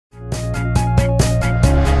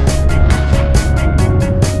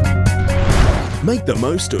Make the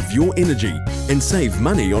most of your energy and save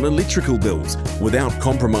money on electrical bills without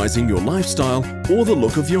compromising your lifestyle or the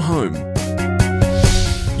look of your home.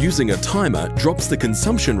 Using a timer drops the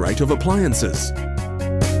consumption rate of appliances.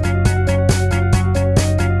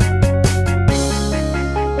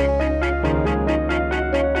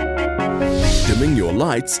 Dimming your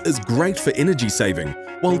lights is great for energy saving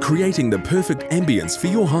while creating the perfect ambience for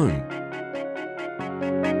your home.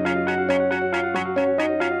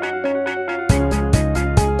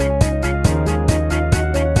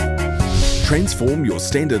 Transform your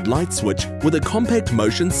standard light switch with a compact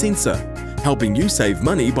motion sensor, helping you save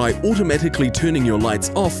money by automatically turning your lights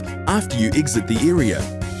off after you exit the area.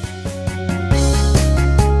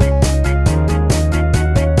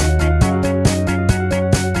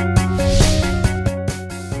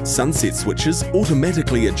 Sunset switches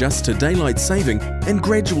automatically adjust to daylight saving and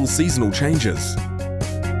gradual seasonal changes.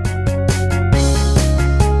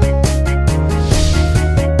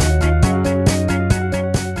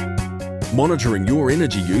 Monitoring your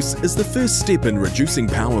energy use is the first step in reducing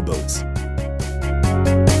power bills.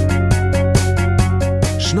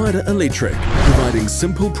 Schneider Electric, providing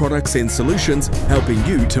simple products and solutions helping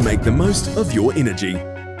you to make the most of your energy.